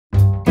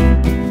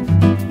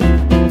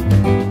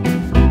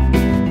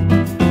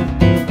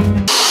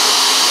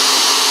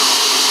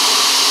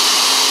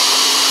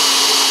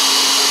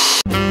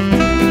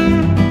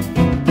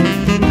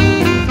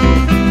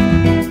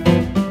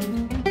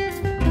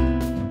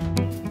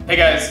Hey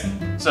guys,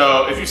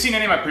 so if you've seen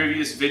any of my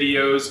previous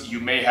videos,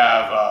 you may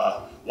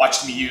have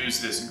watched me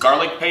use this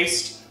garlic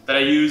paste that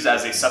I use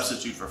as a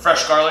substitute for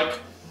fresh garlic.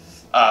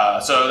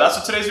 So that's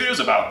what today's video is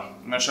about.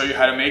 I'm going to show you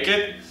how to make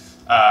it.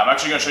 I'm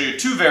actually going to show you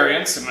two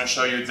variants. I'm going to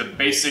show you the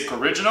basic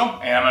original,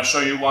 and I'm going to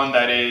show you one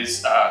that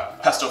is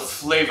pesto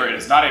flavor. It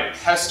is not a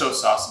pesto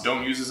sauce.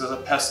 Don't use this as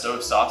a pesto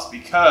sauce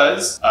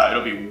because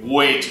it'll be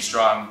way too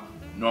strong.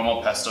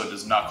 Normal pesto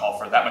does not call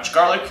for that much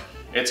garlic.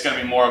 It's going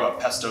to be more of a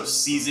pesto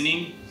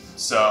seasoning.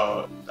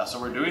 So that's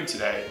what we're doing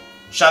today.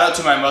 Shout out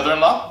to my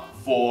mother-in-law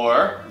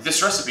for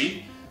this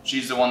recipe.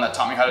 She's the one that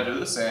taught me how to do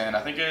this, and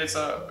I think it's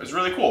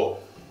really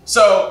cool.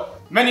 So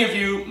many of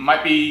you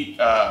might be,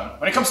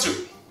 when it comes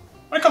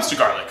to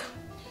garlic,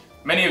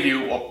 many of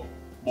you will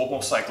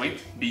most likely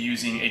be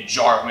using a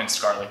jar of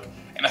minced garlic.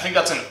 And I think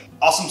that's an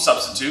awesome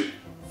substitute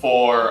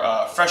for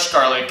fresh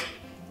garlic,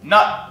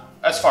 not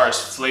as far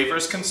as flavor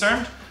is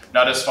concerned,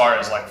 not as far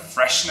as like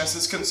freshness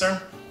is concerned,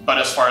 but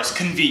as far as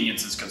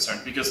convenience is concerned.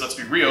 Because let's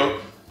be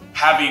real,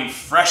 having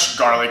fresh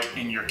garlic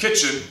in your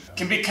kitchen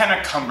can be kind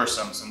of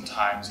cumbersome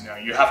sometimes. You know,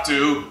 you have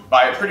to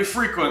buy it pretty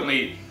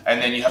frequently, and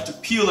then you have to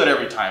peel it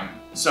every time.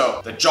 So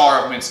the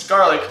jar of minced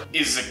garlic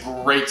is a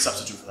great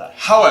substitute for that.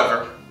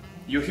 However,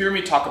 you'll hear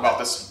me talk about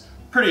this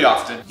pretty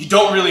often. You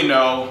don't really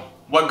know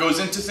what goes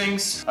into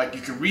things. Like,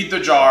 you can read the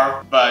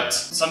jar, but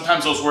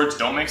sometimes those words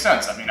don't make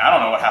sense. I mean, I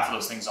don't know what half of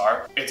those things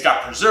are. It's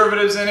got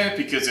preservatives in it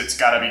because it's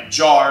gotta be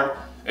jarred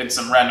in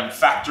some random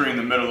factory in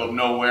the middle of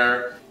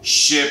nowhere,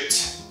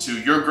 shipped to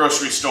your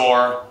grocery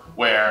store,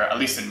 where, at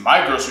least in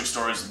my grocery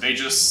stores, they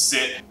just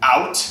sit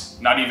out,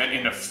 not even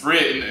in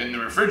the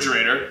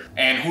refrigerator,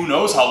 and who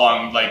knows how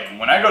long. Like,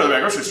 when I go to my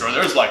grocery store,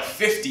 there's like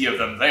 50 of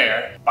them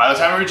there. By the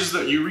time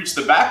you reach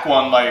the back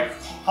one, like,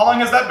 how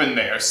long has that been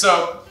there?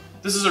 So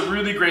this is a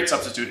really great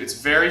substitute. It's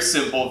very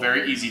simple,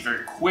 very easy,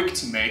 very quick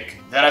to make,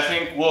 that I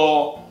think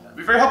will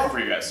be very helpful for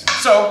you guys.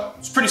 So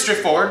it's pretty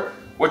straightforward.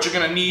 What you're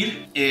gonna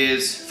need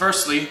is,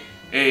 firstly,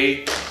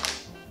 a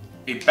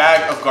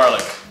bag of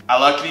garlic. I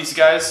like these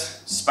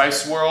guys.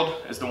 Spice World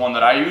is the one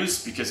that I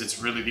use because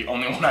it's really the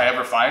only one I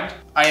ever find.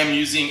 I am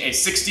using a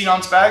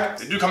 16-ounce bag.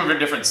 They do come in very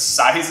different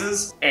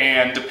sizes,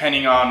 and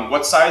depending on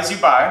what size you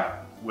buy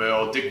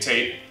will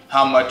dictate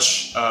how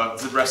much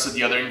of the rest of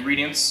the other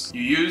ingredients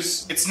you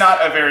use. It's not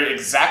a very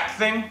exact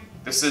thing.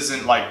 This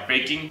isn't like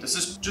baking. This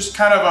is just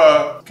kind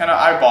of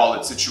eyeball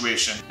it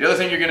situation. The other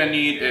thing you're gonna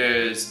need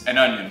is an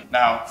onion.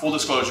 Now, full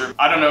disclosure,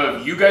 I don't know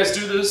if you guys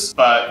do this,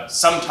 but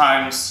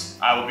sometimes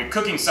I will be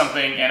cooking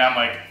something and I'm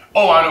like,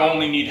 oh, I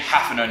only need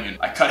half an onion.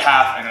 I cut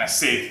half and then I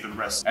save the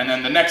rest. And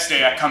then the next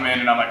day I come in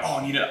and I'm like, oh,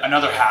 I need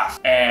another half.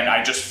 And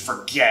I just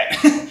forget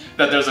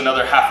that there's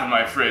another half in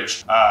my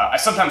fridge. I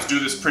sometimes do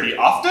this pretty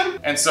often.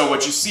 And so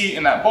what you see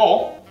in that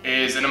bowl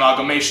is an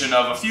amalgamation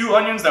of a few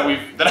onions that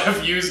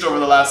I've used over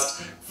the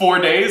last 4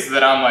 days,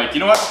 that I'm like, you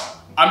know what?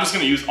 I'm just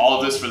gonna use all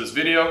of this for this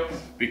video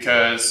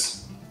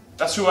because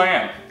that's who I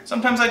am.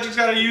 Sometimes I just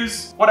gotta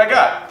use what I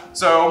got.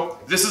 So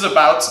this is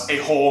about a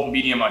whole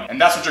medium onion,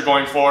 and that's what you're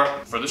going for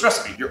this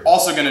recipe. You're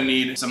also gonna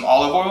need some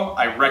olive oil.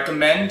 I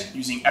recommend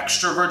using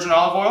extra virgin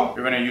olive oil.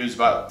 You're gonna use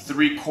about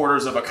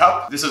 3/4 of a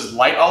cup. This is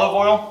light olive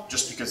oil,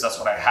 just because that's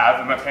what I have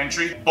in my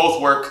pantry. Both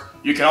work.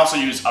 You can also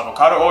use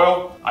avocado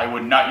oil. I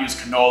would not use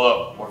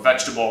canola or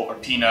vegetable or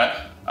peanut.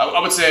 I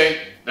would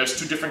say there's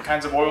two different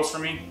kinds of oils for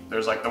me.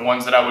 There's like the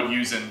ones that I would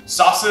use in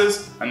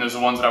sauces, and there's the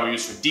ones that I would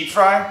use for deep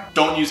fry.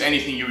 Don't use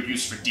anything you would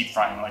use for deep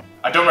frying. Like,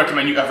 I don't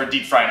recommend you ever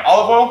deep fry in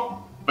olive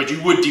oil, but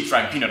you would deep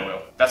fry in peanut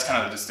oil. That's kind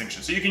of the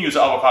distinction. So you can use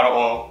avocado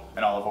oil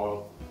and olive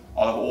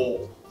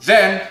oil.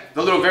 Then,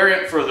 the little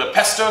variant for the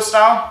pesto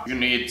style, you're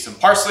gonna need some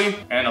parsley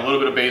and a little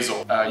bit of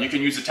basil. You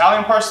can use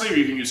Italian parsley or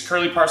you can use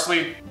curly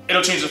parsley.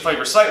 It'll change the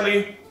flavor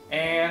slightly,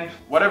 and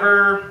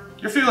whatever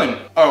you're feeling.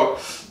 Oh,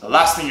 the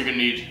last thing you're gonna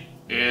need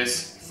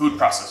is food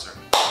processor.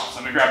 So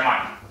let me grab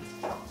mine.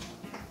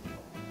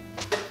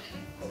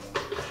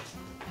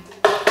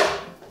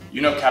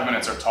 You know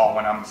cabinets are tall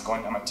when I'm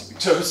going on my tippy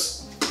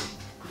toes.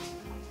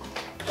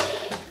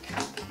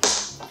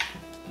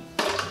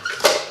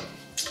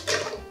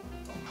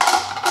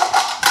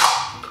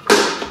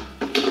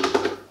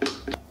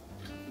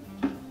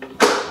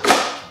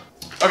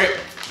 Okay,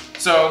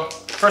 so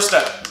first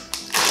step,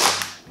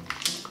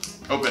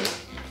 open.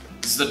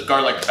 This is the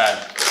garlic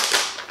bag.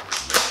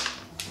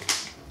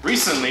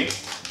 Recently,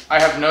 I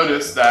have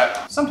noticed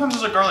that sometimes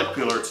there's a garlic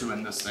peel or two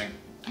in this thing,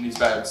 in these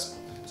bags.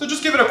 So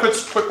just give it a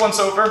quick once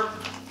over.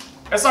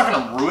 It's not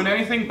gonna ruin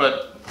anything,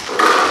 but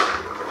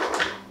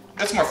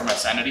that's more for my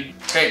sanity.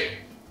 Okay,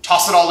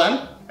 toss it all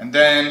in, and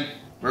then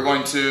we're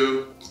going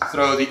to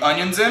throw the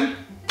onions in.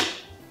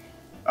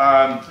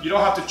 You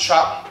don't have to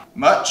chop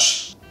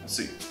much. Let's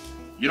see.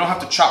 You don't have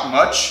to chop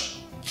much.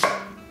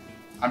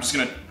 I'm just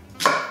gonna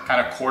kind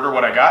of quarter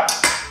what I got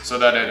so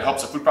that it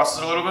helps the food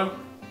processor a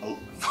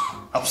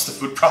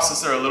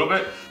little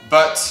bit.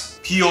 But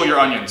peel your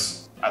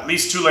onions, at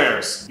least 2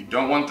 layers. You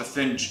don't want the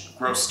thin,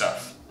 gross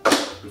stuff.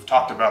 We've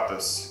talked about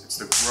this. It's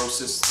the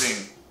grossest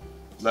thing,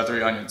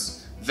 leathery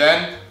onions.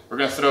 Then we're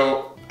gonna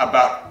throw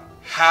about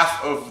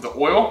half of the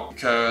oil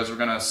because we're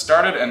gonna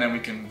start it and then we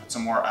can put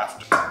some more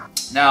after.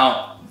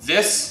 Now,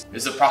 this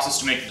is the process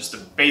to make just a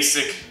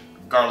basic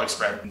garlic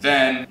spread.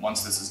 Then,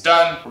 once this is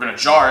done, we're gonna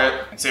jar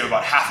it and save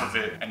about half of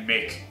it and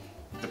make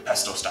the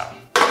pesto style.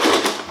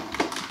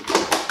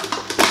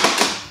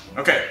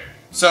 Okay,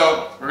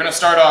 so we're gonna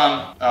start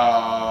on,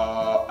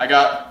 I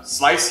got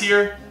slice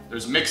here,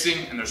 there's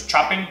mixing and there's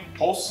chopping,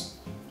 pulse.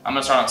 I'm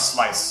gonna start on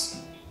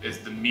slice, is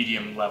the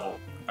medium level.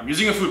 I'm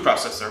using a food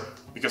processor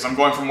because I'm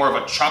going for more of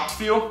a chopped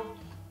feel.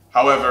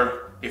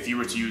 However, if you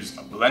were to use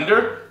a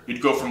blender,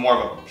 you'd go for more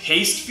of a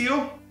paste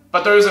feel,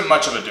 but there isn't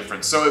much of a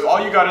difference. So if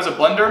all you got is a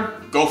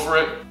blender, go for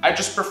it. I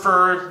just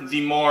prefer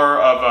the more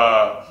of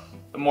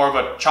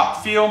a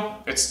chopped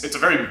feel. It's a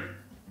very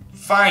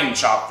fine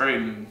chop,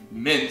 very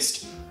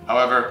minced.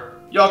 However,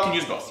 y'all can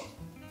use both.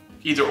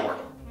 Either or,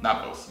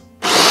 not both.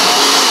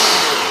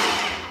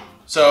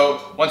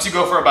 So once you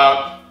go for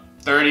about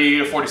 30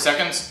 to 40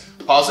 seconds,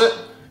 pause it,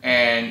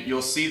 and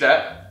you'll see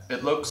that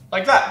it looks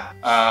like that.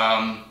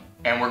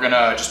 And we're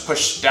gonna just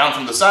push down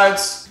from the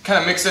sides, kind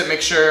of mix it,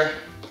 make sure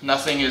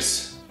nothing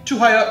is too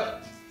high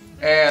up.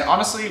 And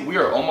honestly, we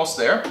are almost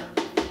there.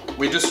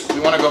 We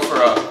wanna go for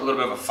a little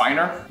bit of a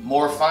finer,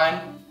 more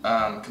fine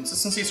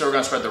consistency. So we're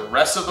gonna spread the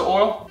rest of the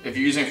oil. If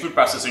you're using a food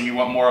processor and you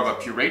want more of a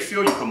pureed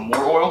feel, you put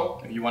more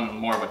oil. If you want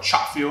more of a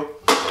chop feel,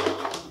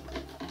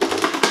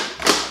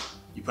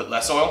 you put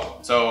less oil.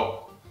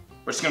 So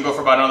we're just gonna go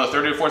for about another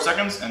 30 to 40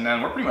 seconds and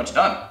then we're pretty much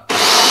done.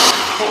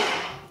 Cool.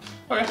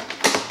 Okay.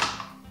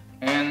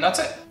 And that's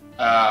it.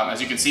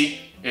 As you can see,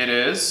 it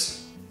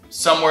is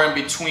somewhere in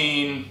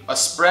between a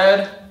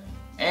spread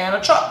and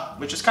a chop,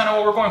 which is kind of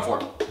what we're going for.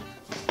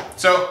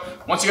 So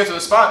once you get to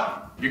the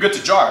spot, you're good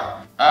to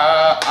jar.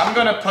 I'm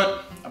gonna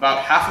put about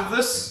half of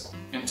this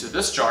into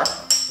this jar,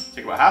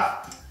 take about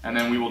half, and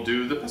then we will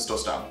do the pesto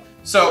style.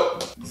 So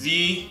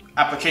the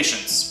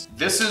applications.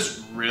 This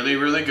is really,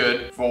 really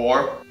good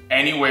for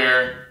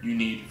anywhere you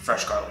need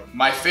fresh garlic.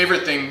 My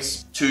favorite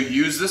things to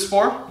use this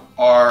for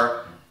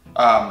are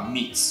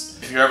meats.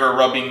 If you're ever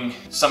rubbing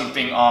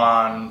something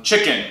on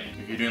chicken,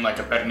 if you're doing like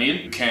a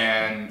pernil, you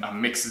can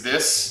mix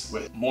this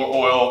with more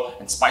oil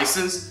and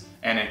spices,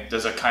 and it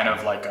does a kind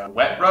of like a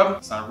wet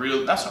rub. That's not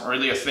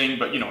really a thing,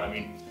 but you know what I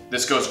mean.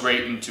 This goes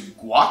great into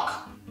guac.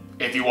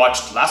 If you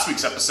watched last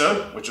week's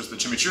episode, which was the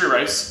chimichurri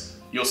rice,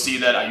 you'll see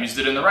that I used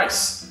it in the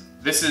rice.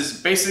 This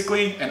is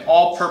basically an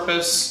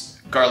all-purpose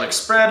garlic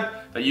spread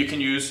that you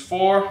can use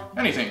for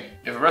anything.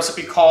 If a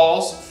recipe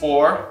calls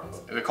for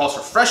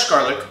fresh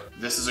garlic,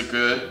 this is a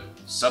good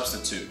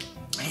substitute.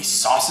 Any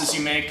sauces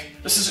you make,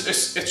 it's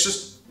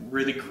just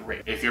really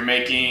great. If you're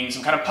making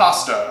some kind of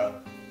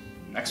pasta,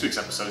 next week's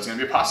episode is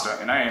gonna be pasta,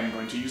 and I am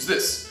going to use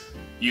this.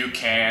 You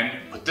can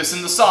put this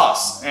in the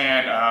sauce,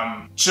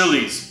 and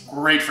chilies,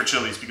 great for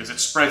chilies because it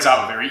spreads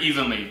out very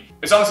evenly.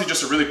 It's honestly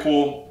just a really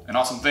cool and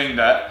awesome thing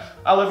that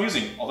I love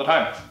using all the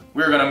time.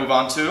 We're gonna move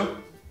on to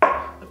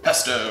the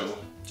pesto.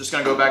 Just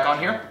gonna go back on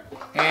here,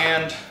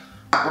 and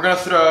we're gonna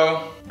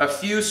throw a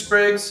few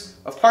sprigs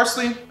of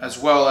parsley as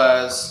well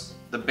as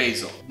the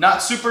basil.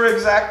 Not super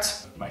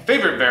exact. My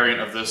favorite variant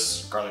of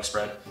this garlic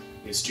spread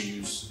is to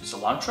use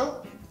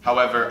cilantro.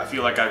 However, I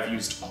feel like I've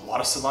used a lot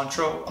of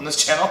cilantro on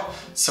this channel,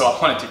 so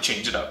I wanted to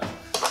change it up.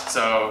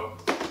 So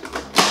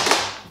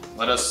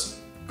let us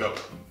go.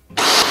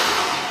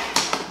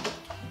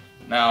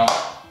 Now,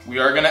 we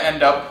are gonna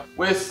end up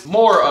with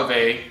more of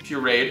a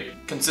pureed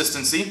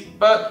consistency,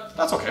 but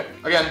that's okay.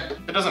 Again,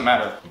 it doesn't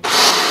matter.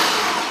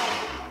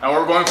 Now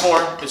what we're going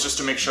for is just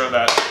to make sure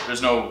that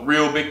there's no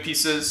real big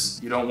pieces.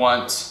 You don't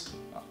want,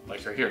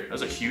 like right here,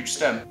 there's a huge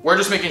stem. We're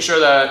just making sure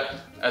that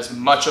as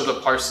much of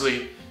the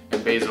parsley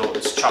and basil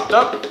is chopped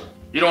up.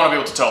 You don't want to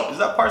be able to tell, is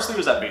that parsley or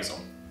is that basil?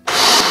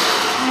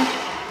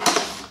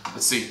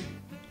 Let's see.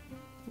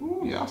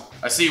 Ooh, yeah.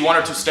 I see one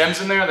or two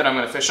stems in there that I'm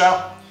going to fish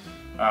out.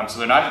 So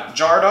they're not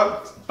jarred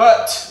up,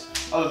 but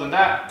other than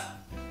that,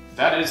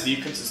 that is the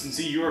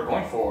consistency you are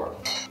going for.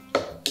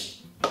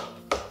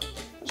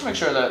 Just make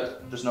sure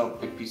that there's no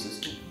big pieces.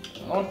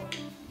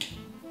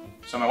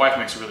 So my wife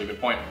makes a really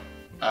good point.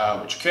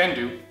 What you can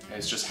do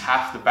is just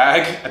half the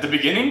bag at the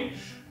beginning,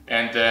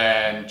 and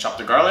then chop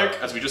the garlic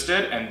as we just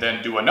did, and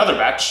then do another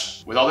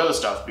batch with all the other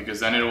stuff, because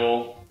then it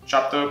will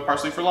chop the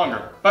parsley for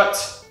longer.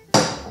 But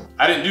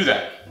I didn't do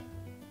that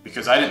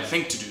because I didn't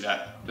think to do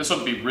that. This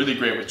would be really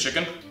great with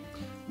chicken.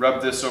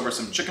 Rub this over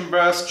some chicken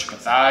breast, chicken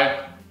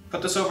thigh,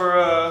 put this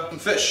over some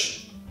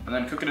fish, and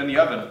then cook it in the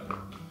oven.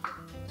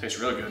 Tastes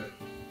really good.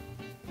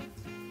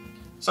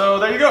 So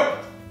there you go.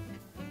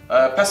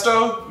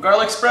 Pesto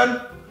garlic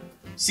spread,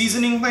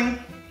 seasoning thing,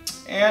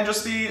 and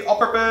just the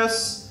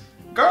all-purpose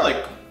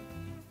garlic.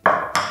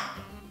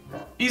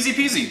 Easy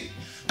peasy.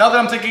 Now that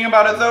I'm thinking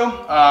about it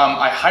though,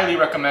 I highly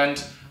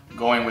recommend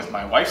going with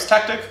my wife's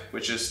tactic,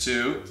 which is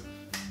to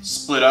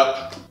split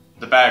up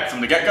the bag from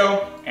the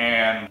get-go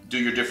and do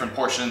your different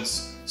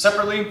portions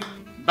separately.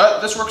 But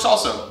this works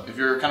also if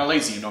you're kind of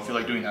lazy and don't feel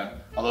like doing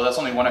that. Although that's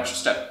only one extra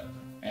step.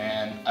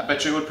 And I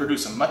bet you it would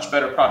produce a much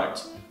better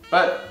product.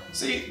 But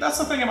see, that's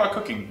the thing about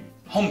cooking,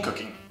 home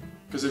cooking.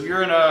 Because if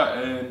you're in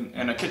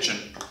a kitchen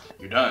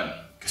you're done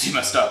because you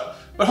messed up.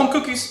 But home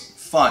cooking's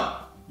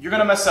fun. You're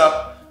gonna mess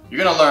up,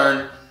 you're gonna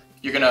learn,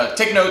 you're gonna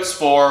take notes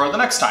for the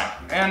next time.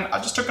 And I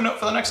just took a note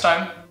for the next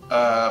time,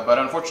 but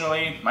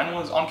unfortunately mine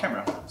was on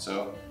camera,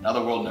 so now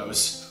the world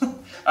knows.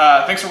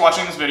 Thanks for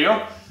watching this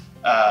video.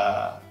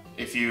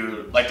 If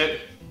you liked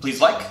it,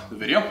 please like the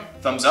video,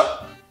 thumbs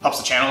up, helps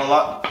the channel a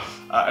lot,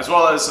 as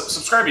well as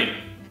subscribing.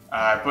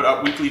 I put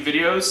up weekly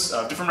videos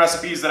of different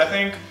recipes that I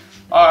think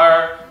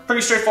are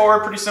pretty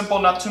straightforward, pretty simple,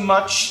 not too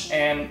much,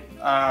 and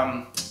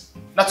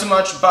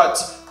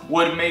but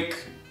would make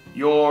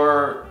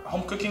your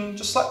home cooking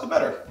just slightly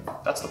better.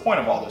 That's the point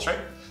of all this, right?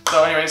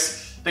 So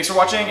anyways, thanks for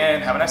watching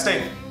and have a nice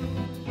day.